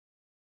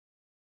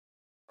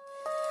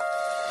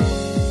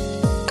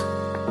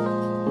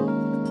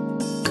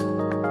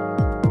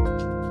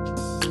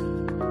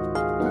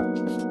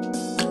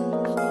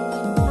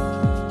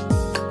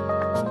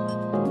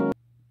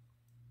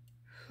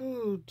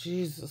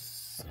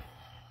Jesus.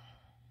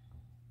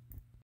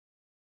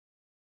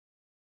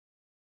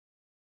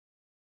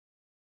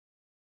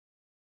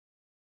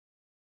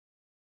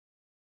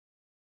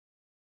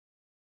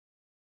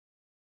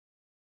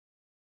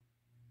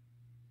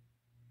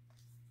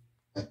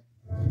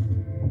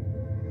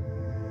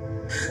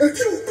 If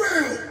you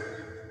fail,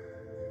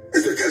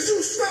 it's because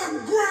you stop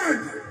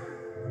grinding.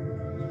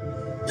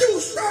 You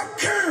stop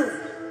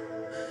caring.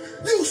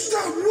 You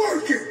stop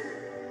working.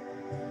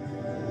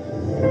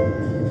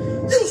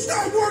 You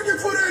stop working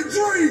for that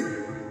dream.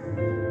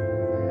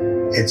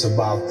 It's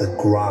about the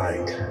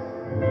grind.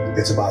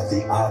 It's about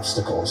the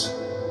obstacles.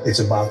 It's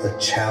about the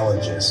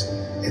challenges.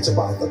 It's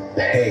about the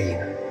pain.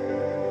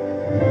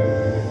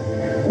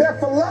 That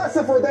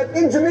philosopher, that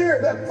engineer,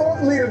 that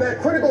thought leader,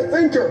 that critical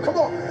thinker, come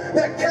on,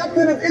 that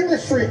captain of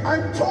industry,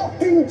 I'm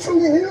talking to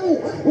you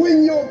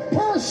when your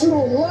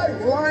personal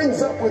life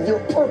lines up with your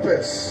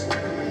purpose.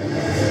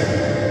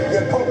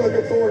 Then public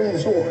authority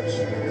is yours.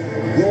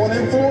 You want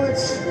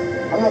influence?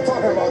 I'm not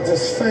talking about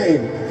just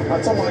fame.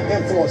 I'm talking about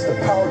influence, the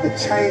power to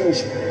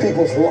change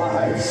people's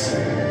lives.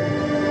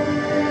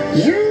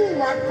 You,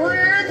 my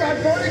friends, are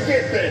going to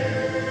get there.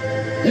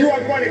 You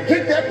are going to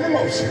get that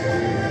promotion.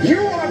 You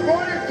are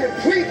going to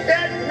complete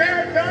that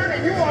marathon,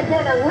 and you are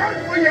going to run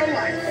for your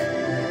life.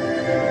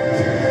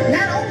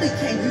 Not only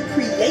can you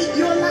create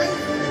your life,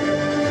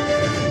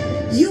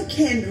 you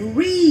can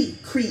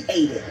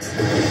recreate it.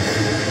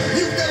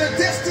 You've got a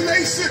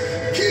destination.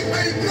 Keep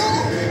a no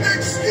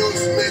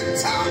excuse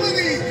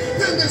mentality.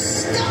 Then the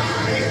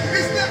sky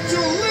is not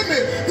your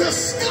limit. The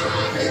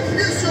sky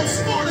is your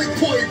starting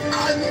point.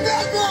 I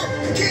never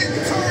get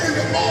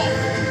turned off.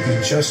 You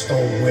just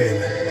don't win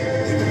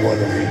in one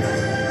arena.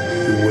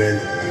 You win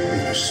in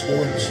your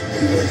sports,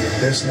 you win in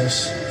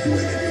business, you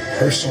win in your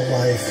personal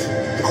life.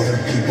 Other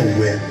people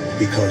win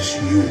because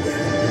you win.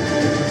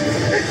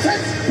 It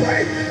takes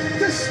faith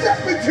to step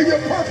into your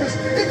purpose.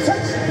 It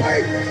takes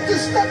faith to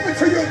step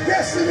into your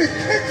destiny.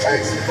 It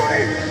takes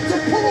faith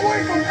to pull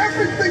away from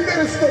everything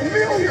that is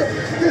familiar,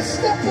 to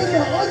step into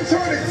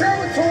uncharted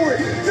territory,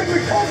 to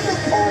become the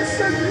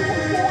person you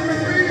were born to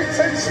be. It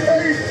takes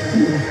faith.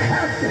 You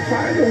have to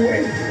find a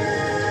way.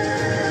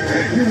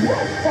 You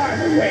will find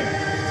a way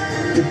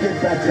to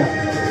get back up.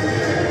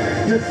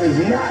 This is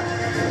not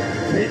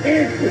the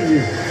end for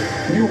you.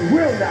 You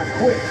will not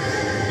quit.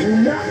 Do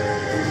not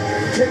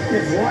take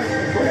this life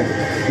for granted.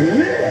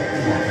 Live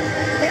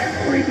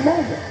every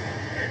moment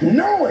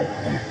knowing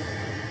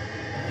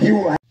you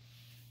will.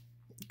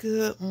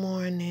 Good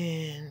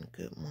morning.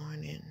 Good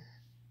morning.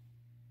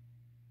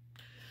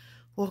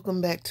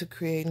 Welcome back to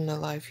Creating a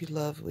Life You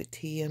Love with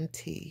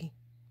TMT.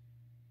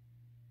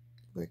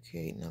 We're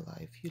creating a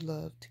life you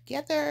love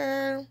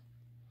together.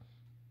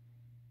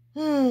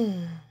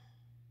 I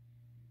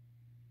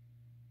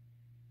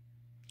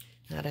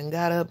done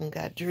got up and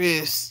got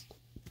dressed.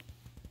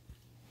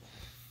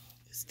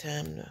 It's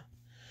time to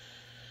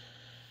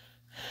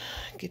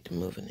get to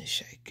moving and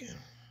shaking.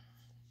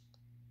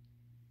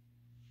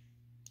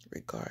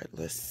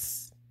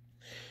 Regardless.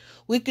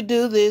 We could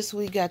do this.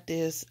 We got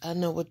this. I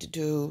know what to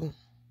do.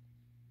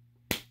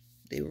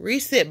 The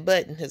reset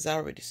button has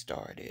already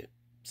started.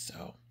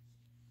 So,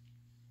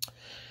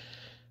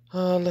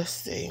 let's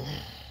see.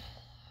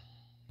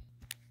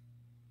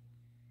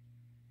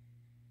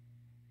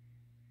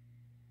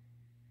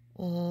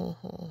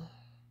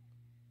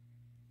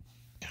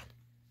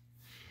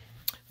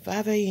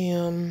 5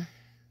 a.m.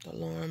 The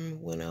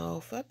alarm went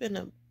off. I've been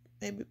up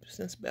maybe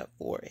since about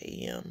 4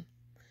 a.m.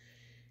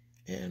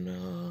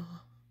 and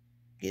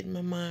getting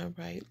my mind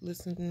right,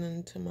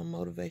 listening to my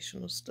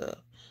motivational stuff.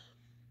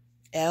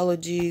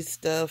 Allergies,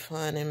 stuff,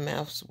 honey,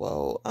 mouth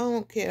swole. I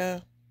don't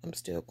care. I'm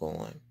still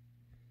going.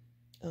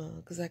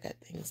 Because I got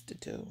things to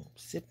do.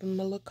 Sipping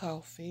my little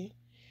coffee.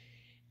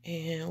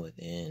 And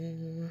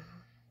within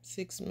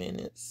 6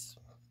 minutes,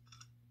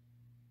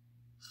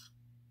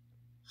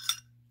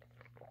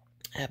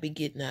 I'll be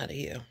getting out of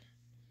here.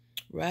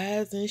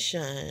 Rise and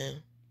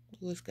shine.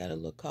 It's got a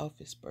little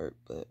coffee spurt,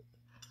 but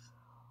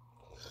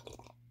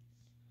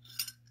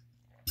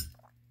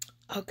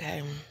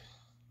okay.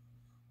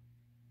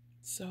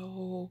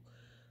 So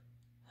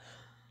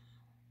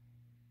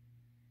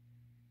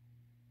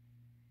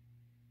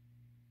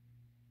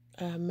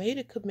I made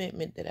a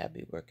commitment that I'll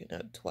be working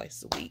out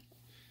twice a week.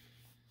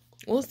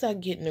 Once I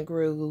get in the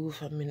groove,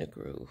 I'm in the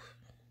groove.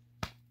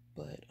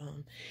 But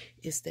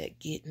it's that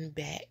getting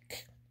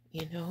back,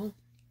 you know.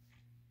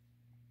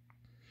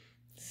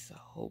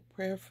 So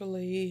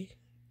prayerfully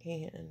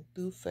and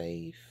through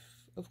faith,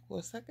 of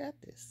course, I got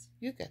this.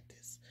 You got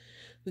this.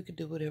 We could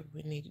do whatever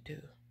we need to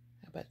do.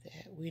 How about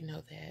that? We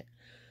know that.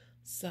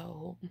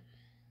 So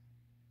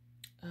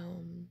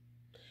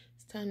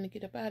it's time to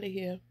get up out of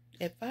here.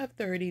 At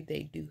 5:30,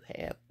 they do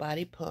have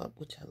Body Pump,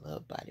 which I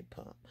love Body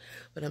Pump.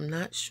 But I'm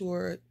not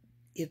sure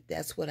if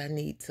that's what I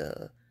need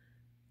to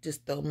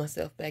just throw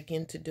myself back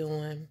into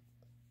doing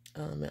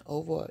and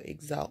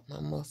over-exalt my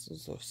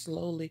muscles or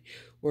slowly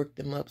work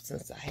them up,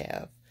 since I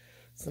have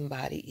some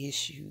body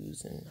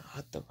issues and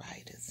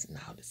arthritis and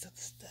all this other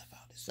stuff,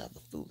 all this other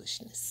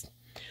foolishness.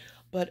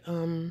 But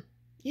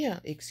yeah,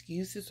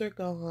 excuses are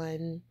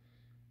gone.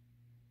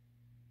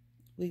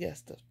 We got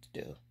stuff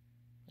to do.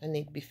 I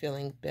need to be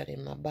feeling better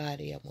in my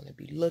body. I want to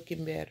be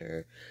looking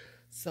better.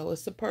 So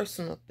it's a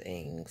personal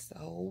thing. So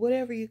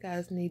whatever you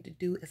guys need to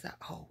do, as I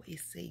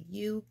always say,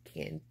 you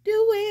can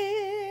do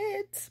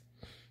it.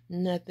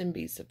 Nothing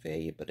beats a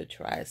failure but a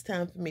try. It's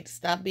time for me to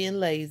stop being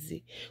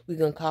lazy. We're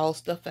going to call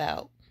stuff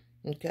out.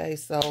 Okay,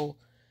 so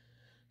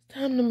it's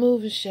time to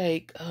move and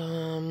shake.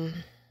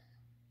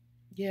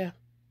 Yeah.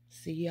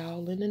 See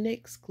y'all in the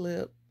next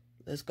clip.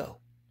 Let's go.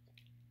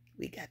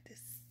 We got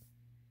this.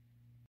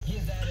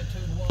 Okay.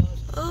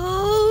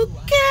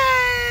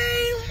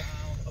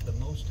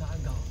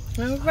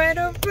 All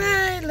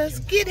right. Let's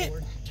get it.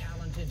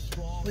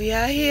 We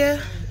out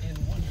here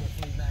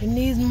in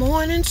these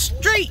morning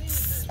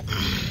streets.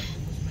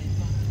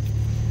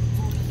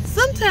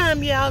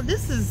 Sometimes, y'all,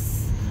 this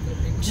is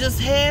just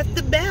half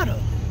the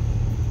battle.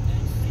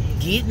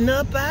 Getting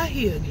up out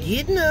here,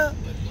 getting up,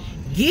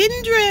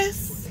 getting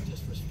dressed,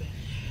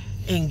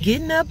 and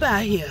getting up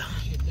out here.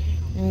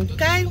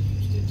 Okay?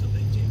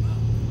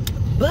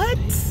 But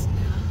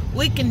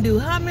we can do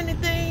how many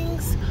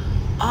things?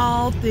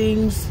 All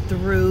things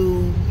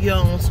through your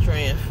own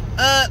strength.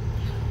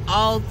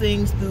 All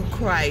things through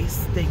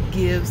Christ that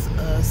gives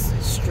us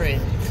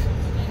strength.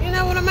 You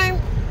know what I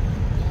mean?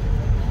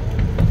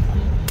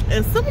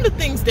 And some of the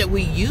things that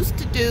we used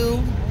to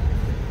do,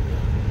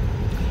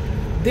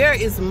 there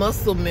is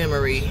muscle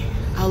memory.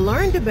 I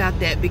learned about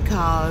that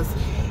because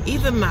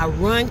even my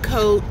run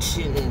coach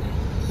and,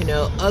 you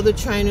know, other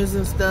trainers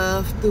and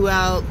stuff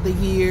throughout the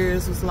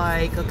years was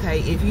like,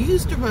 okay, if you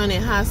used to run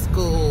in high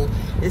school,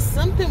 there's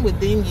something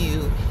within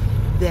you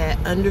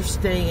that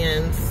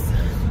understands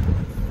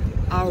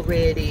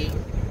already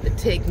the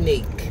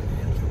technique,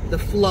 the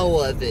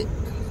flow of it.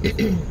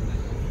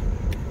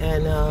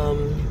 And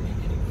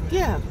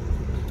yeah,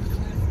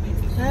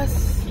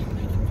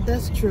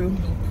 that's true.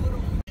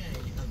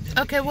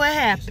 Okay, what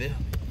happened?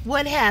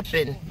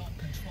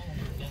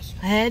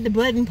 I had the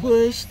button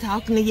pushed,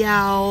 talking to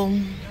y'all,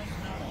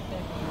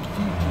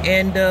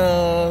 and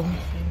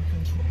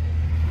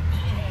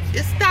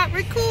it stopped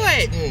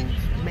recording.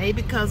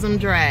 Maybe because I'm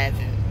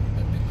driving.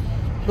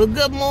 But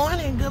good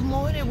morning,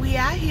 we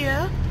out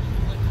here.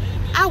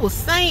 I was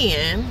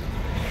saying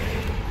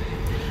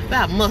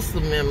about muscle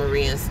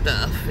memory and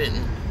stuff,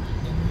 and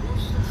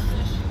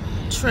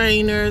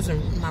trainers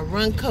and my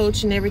run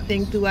coach and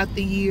everything throughout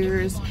the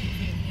years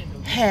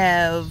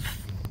have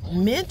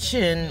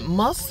mentioned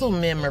muscle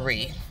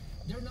memory.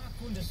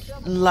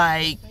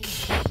 Like,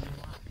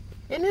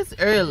 and it's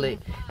early.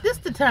 This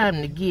the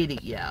time to get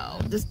it, y'all.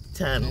 This the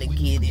time to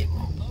get it.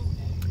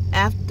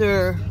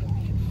 After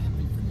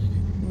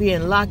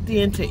being locked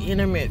into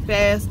intermittent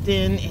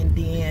fasting and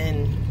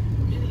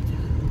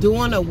then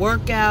doing a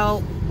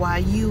workout while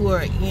you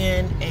are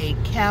in a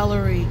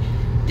calorie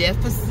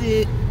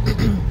deficit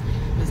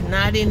is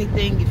not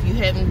anything, if you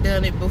haven't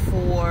done it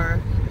before,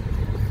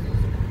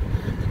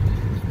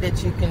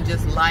 that you can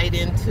just light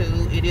into.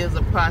 It is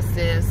a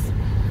process,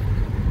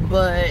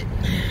 but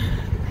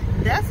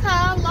that's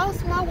how I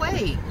lost my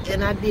weight.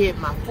 And I did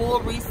my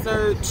full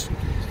research,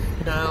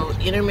 you know,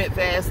 intermittent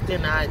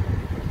fasting.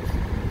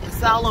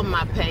 It's all on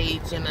my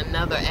page. And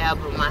another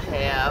album I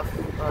have,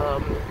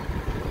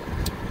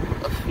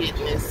 a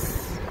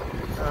fitness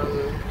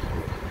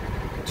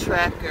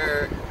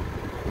tracker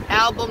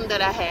album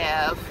that I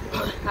have.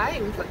 I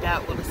even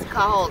forgot what it's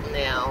called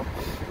now.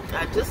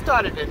 I just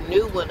started a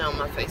new one on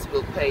my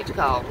Facebook page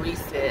called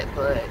Reset,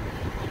 but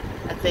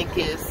I think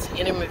it's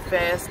intermittent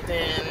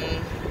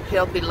fasting,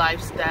 healthy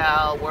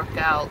lifestyle,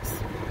 workouts.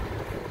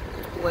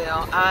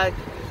 Well, I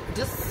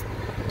just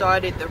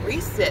started the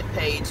Reset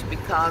page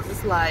because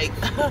it's like,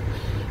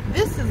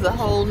 this is a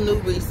whole new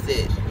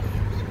reset.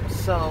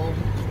 So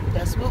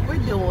that's what we're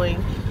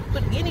doing.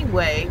 But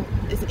anyway,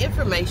 there's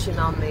information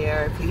on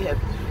there. If you have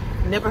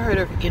never heard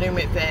of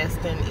intermittent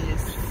fasting,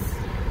 it's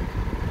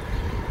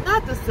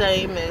not the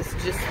same as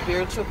just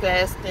spiritual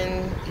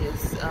fasting.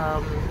 It's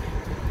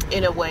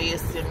in a way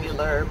it's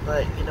similar,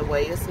 but in a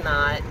way it's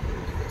not.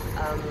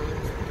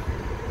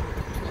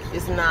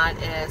 It's not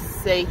as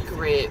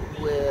sacred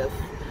with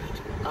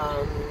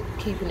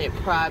keeping it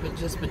private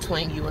just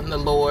between you and the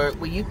Lord.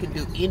 Well, you can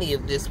do any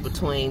of this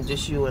between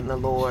just you and the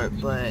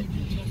Lord, but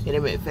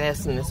intermittent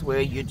fasting is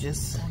where you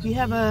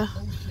have an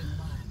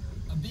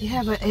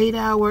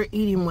 8-hour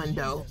eating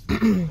window.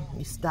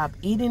 You stop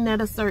eating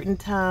at a certain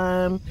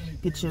time,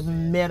 get your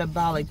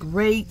metabolic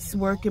rates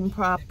working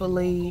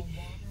properly,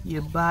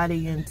 your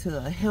body into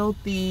a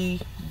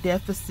healthy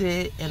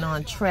deficit and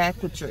on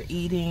track with your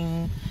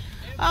eating,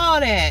 all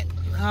that.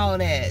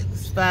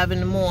 It's 5 in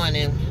the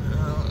morning.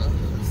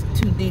 It's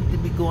too deep to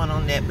be going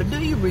on that, but do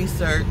your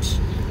research.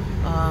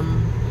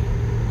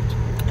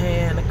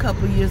 And a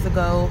couple years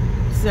ago,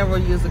 several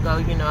years ago,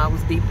 you know, I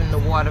was deep in the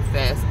water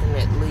fasting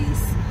at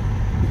least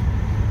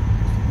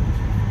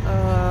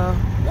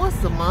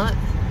once a month.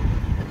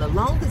 And the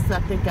longest I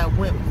think I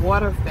went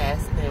water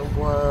fasting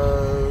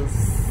was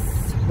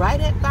right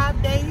at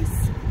 5 days.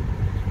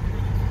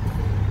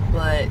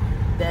 But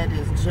that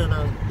is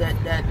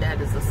that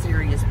is a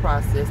serious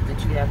process that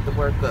you have to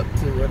work up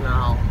to and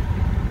all.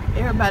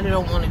 Everybody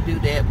don't want to do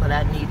that, but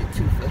I needed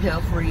to for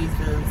health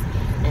reasons.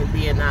 And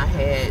then I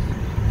had,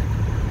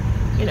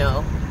 you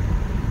know,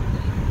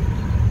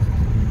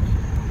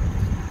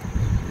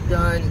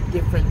 done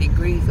different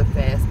degrees of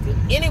fasting.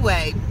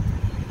 Anyway,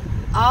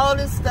 all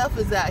this stuff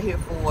is out here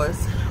for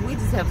us. We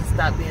just have to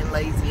stop being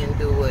lazy and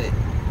do it.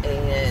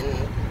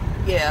 And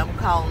yeah, I'm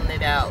calling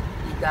it out.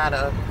 You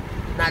gotta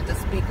not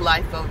just speak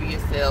life over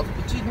yourself,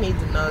 but you need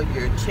to know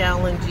your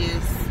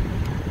challenges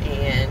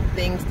and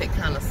things that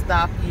kind of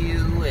stop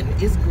you. And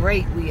it's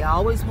great. We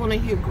always want to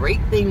hear great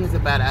things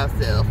about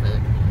ourselves,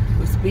 and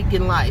we're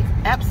speaking life.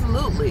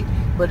 Absolutely.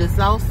 But it's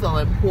also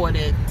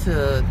important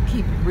to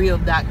keep it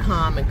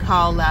real.com and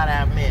call out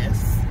our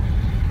mess.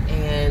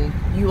 And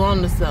you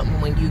onto something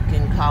when you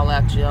can call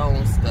out your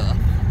own stuff.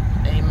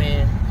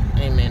 Amen.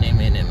 Amen,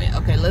 amen, amen.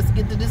 Okay, let's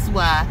get to this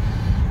why.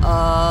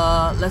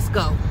 Let's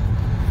go.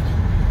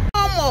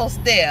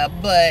 Almost there,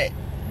 but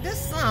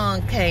this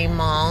song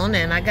came on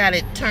and I got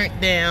it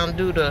turned down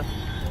due to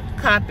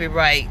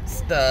copyright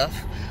stuff.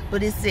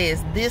 But it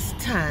says, this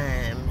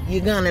time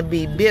you're gonna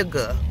be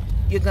bigger.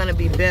 You're gonna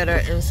be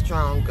better and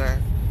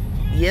stronger.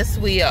 Yes,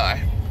 we are.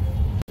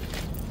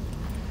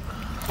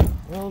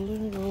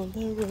 Rolling,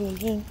 rolling,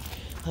 rolling.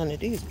 Honey,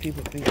 these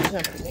people be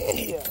jumping in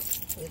here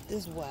at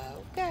this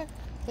wild. Okay,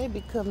 they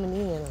be coming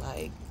in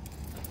like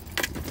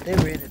they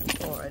ready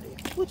to party,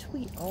 which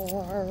we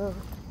are.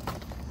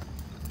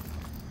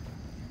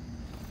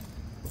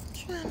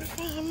 Trying to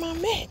find my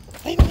mat.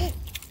 Wait a minute.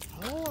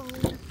 Hold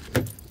on.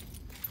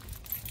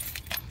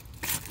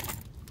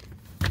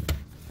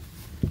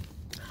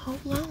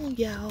 Hold on,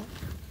 y'all.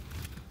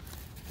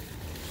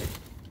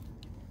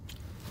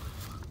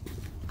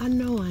 I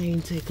know I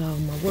ain't take all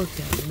my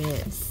workout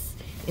mats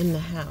in the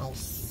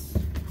house.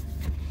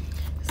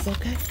 It's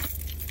okay.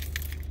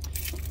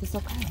 It's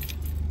okay.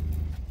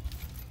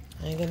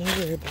 I ain't gonna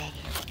worry about it.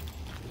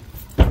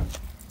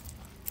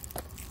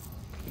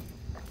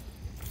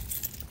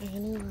 I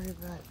ain't gonna worry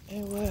about it.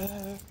 Ain't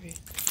worry.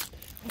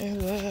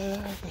 Ain't worry.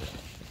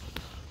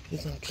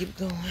 We're gonna keep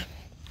going.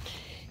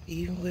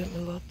 Even with my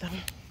little thumb.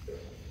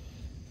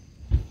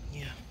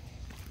 Yeah.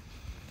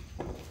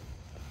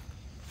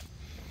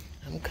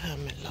 I'm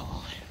coming,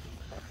 Lord.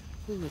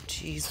 Ooh,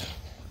 jeez.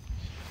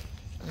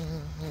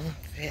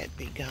 Fat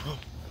be gone.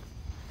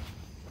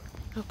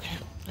 Okay,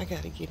 I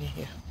gotta get in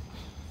here.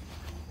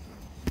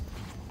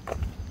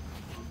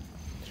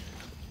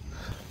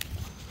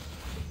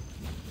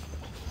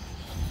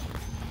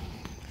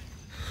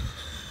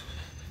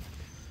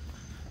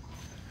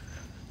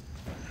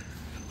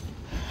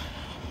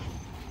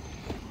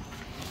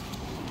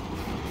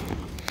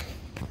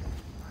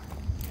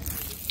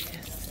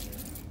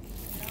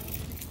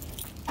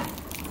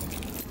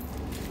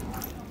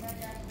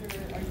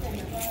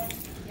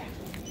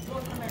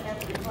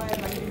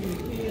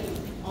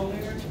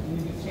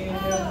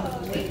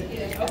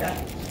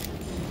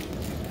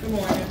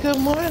 Good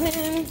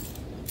morning.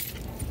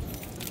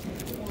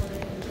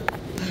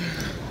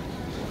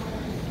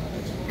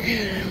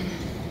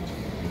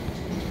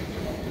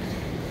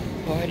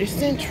 Party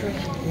Central.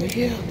 We're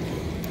here.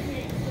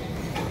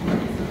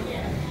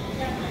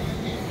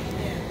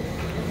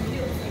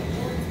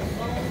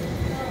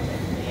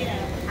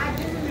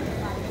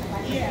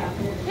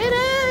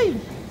 Hey,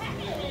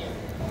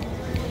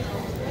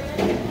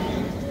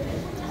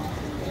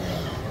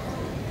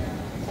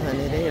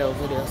 honey, they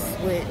over there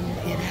sweating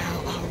it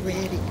out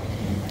already.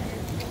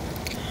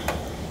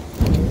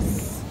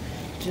 It's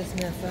just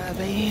now 5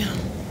 a.m.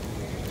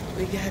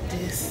 We got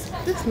this.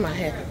 This is my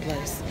happy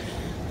place.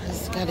 I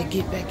just gotta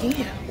get back in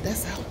here.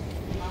 That's all.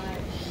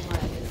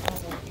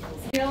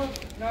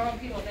 Normal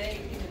people, they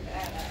eat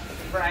that,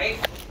 right?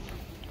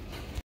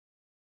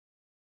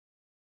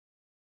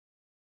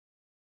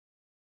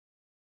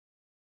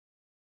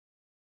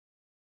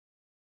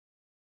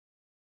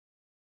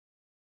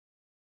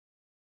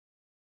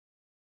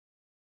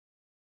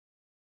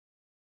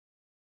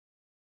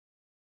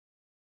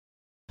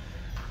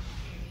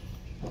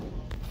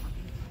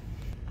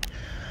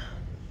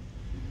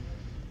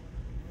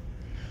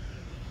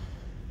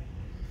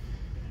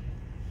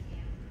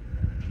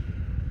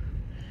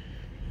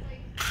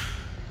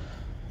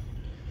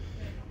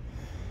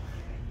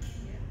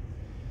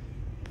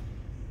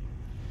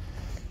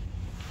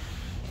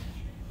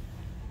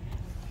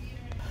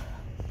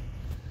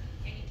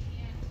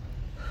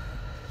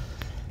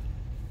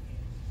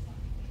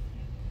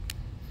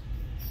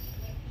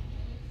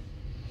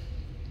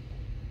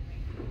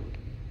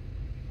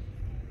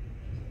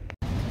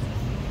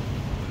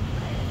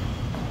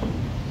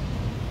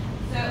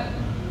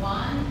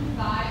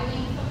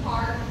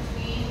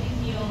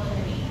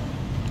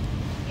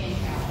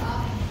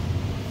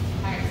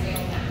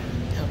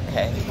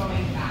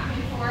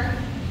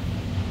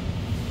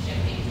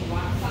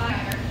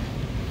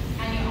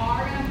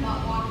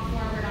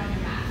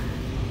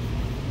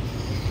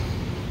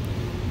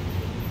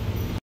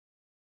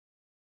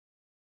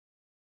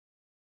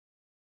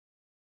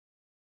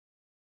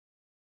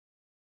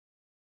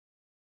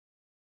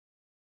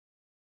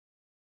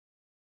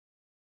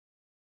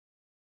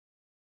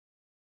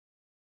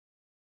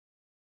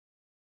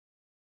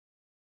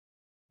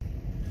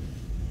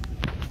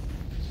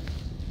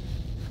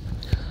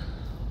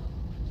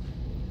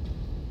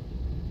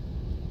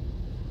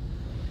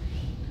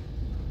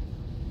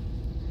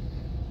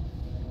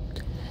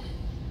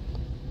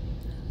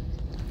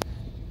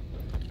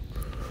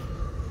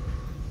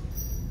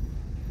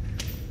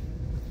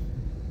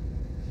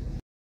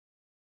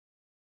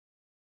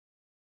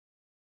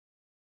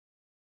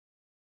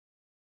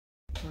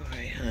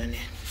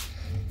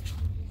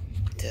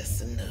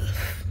 that's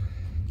enough.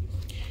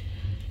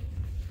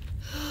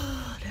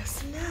 Oh,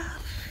 that's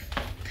enough.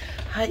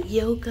 Hot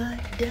yoga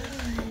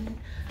done.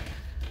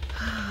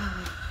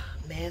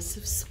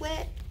 Massive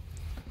sweat.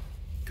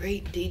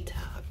 Great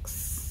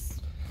detox.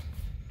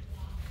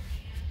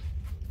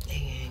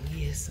 And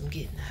yes, I'm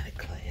getting out of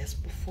class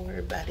before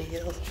everybody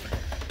else,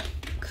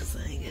 because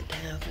I ain't got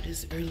time for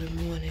this early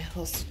morning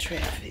hustle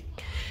traffic.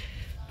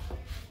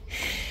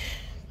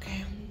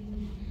 Okay.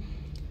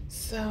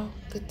 So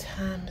the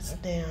time is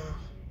now,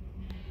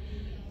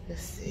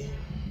 let's see,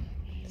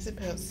 it's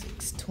about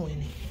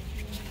 6:20.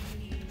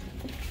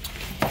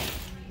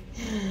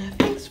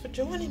 Thanks for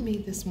joining me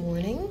this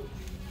morning.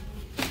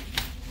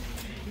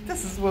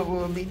 This is what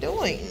we'll be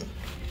doing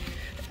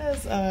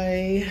as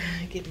I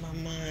get my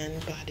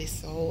mind, body,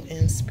 soul,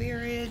 and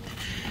spirit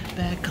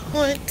back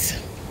on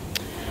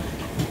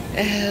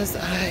as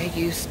I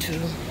used to.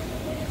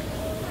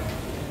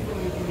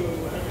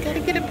 Gotta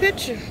get a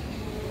picture.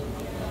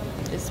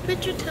 It's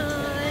picture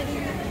time.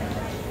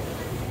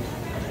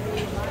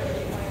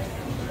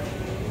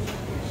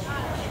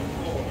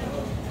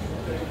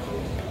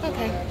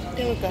 Okay,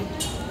 there we go.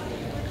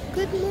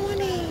 Good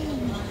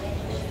morning.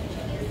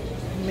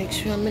 Make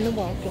sure I'm in the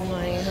walking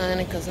lane,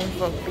 honey, because I'm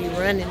supposed to be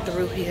running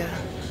through here.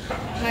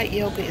 Hot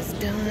yoga is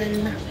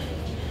done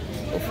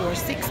before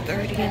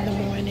 6:30 in the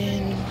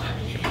morning.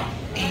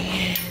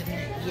 And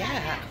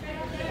yeah,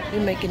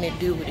 we're making it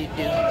do what it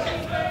do.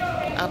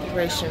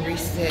 Operation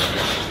Reset.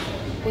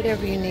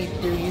 Whatever you need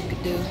to do, you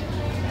could do.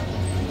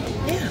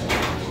 Yeah,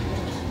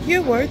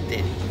 you're worth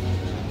it.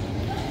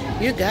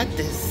 You got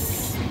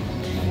this.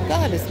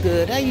 God is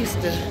good. I used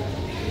to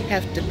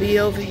have to be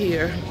over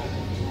here.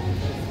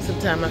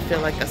 Sometimes I feel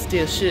like I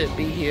still should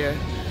be here.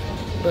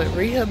 But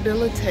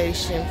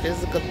rehabilitation,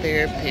 physical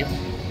therapy.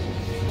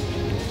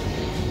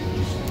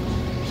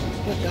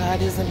 But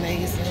God is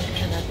amazing.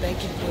 And I thank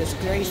Him for His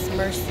grace,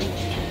 mercy,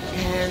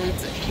 and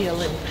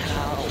healing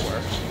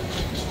power.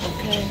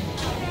 Okay?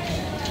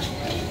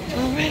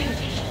 Alright.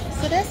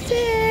 So that's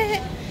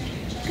it.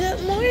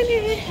 Good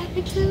morning.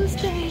 Happy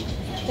Tuesday.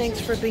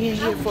 Thanks for being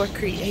here for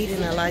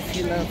Creating a Life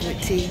You Love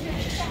with T.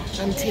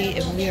 I'm T,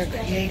 and we are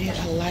creating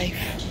a life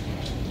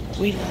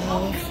we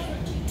love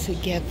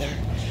together.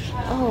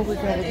 Oh, we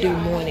gotta do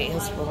morning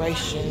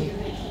inspiration.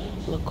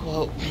 Look,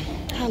 quote.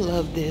 I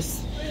love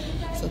this.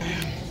 So,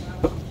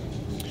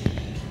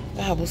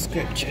 Bible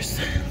scriptures.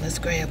 Let's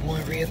grab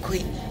one real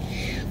quick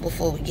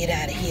before we get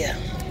out of here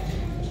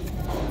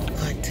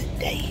on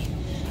today.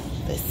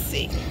 Let's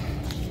see.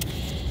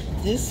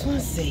 This one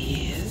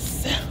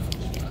says,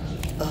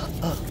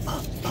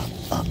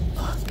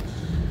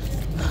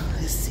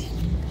 let's see.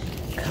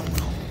 Come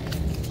on.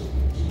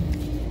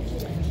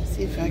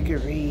 See if I can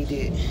read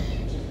it.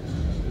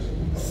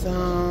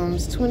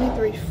 Psalms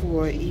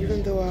 23:4.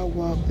 Even though I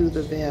walk through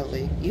the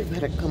valley, you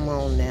better come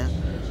on now,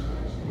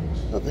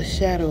 of the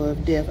shadow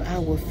of death, I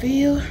will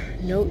fear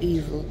no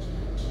evil,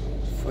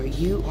 for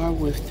you are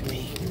with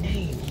me.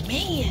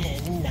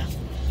 Amen.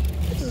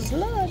 I just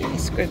love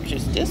these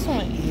scriptures. This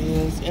one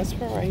is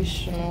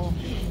inspirational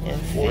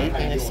and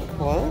fitness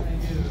quote.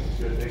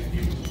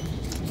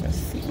 Let's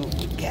see what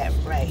we got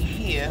right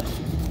here.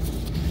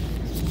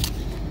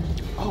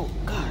 Oh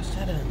gosh,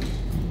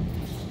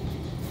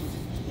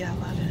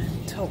 y'all, I done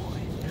tore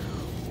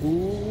it.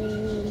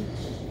 Ooh,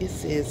 it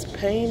says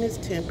pain is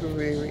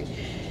temporary,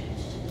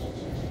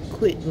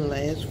 quitting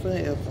lasts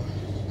forever.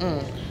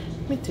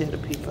 Let me tell the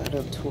people I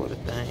done tore the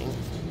thing.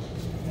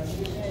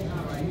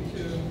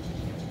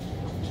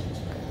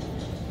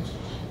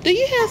 Do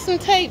you have some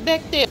tape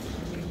back there?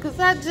 Because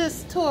I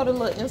just tore the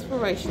little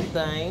inspiration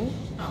thing.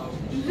 Oh.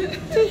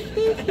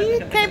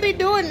 You can't be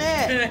doing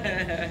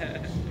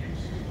that.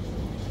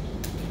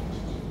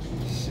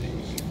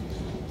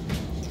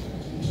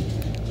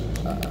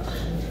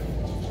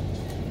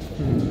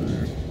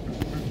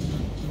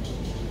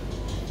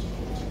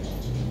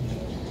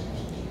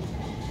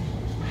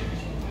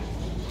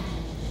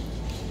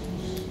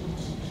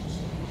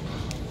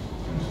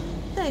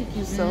 Thank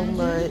you so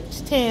much.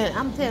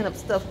 I'm tearing up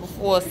stuff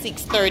before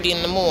 6:30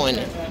 in the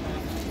morning.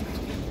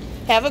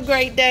 Have a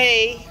great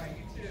day.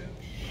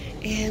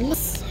 And look,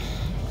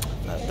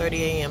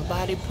 5:30 a.m.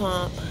 body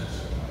pump,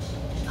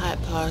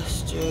 hot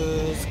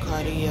postures,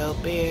 cardio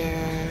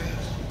bear.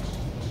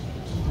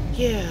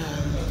 Yeah.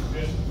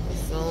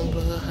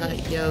 Zumba,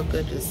 hot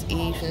yoga this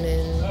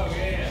evening,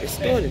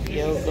 restorative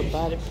yoga,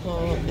 body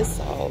pump. It's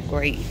all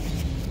great.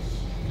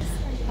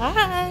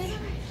 Hi.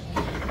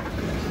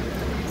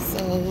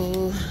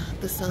 So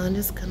the sun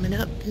is coming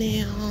up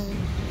now,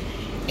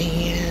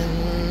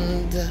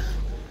 and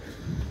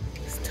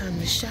it's time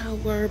to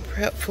shower,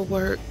 prep for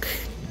work,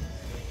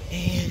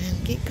 and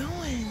get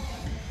going.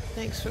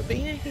 Thanks for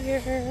being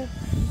here.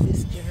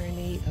 This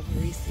journey of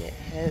reset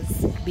has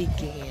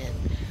begun.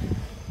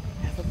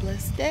 Have a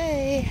blessed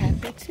day.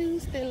 Happy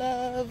Tuesday,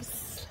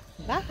 loves.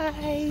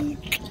 Bye.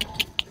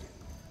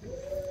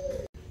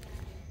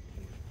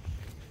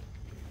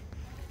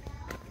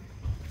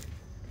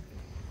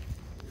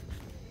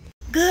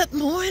 Good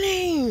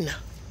morning.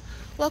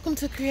 Welcome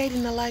to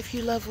Creating the Life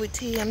You Love with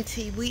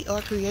TMT. We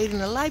are creating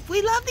the life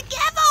we love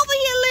together over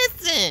here.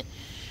 Listen.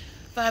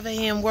 5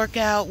 a.m.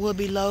 workout will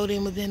be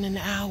loading within an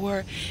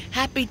hour.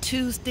 Happy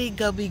Tuesday.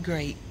 Go be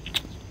great.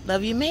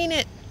 Love you, mean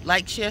it.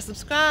 Like, share,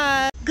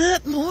 subscribe.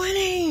 Good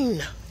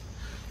morning.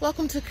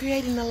 Welcome to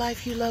Creating the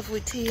Life You Love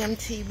with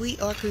TMT. We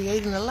are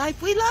creating the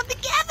life we love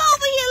together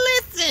over here.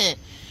 Listen.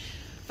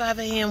 5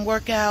 a.m.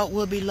 workout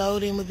will be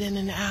loading within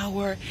an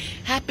hour.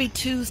 Happy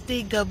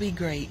Tuesday. Go be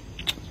great.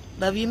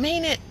 Love you,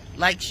 mean it.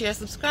 Like, share,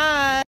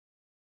 subscribe.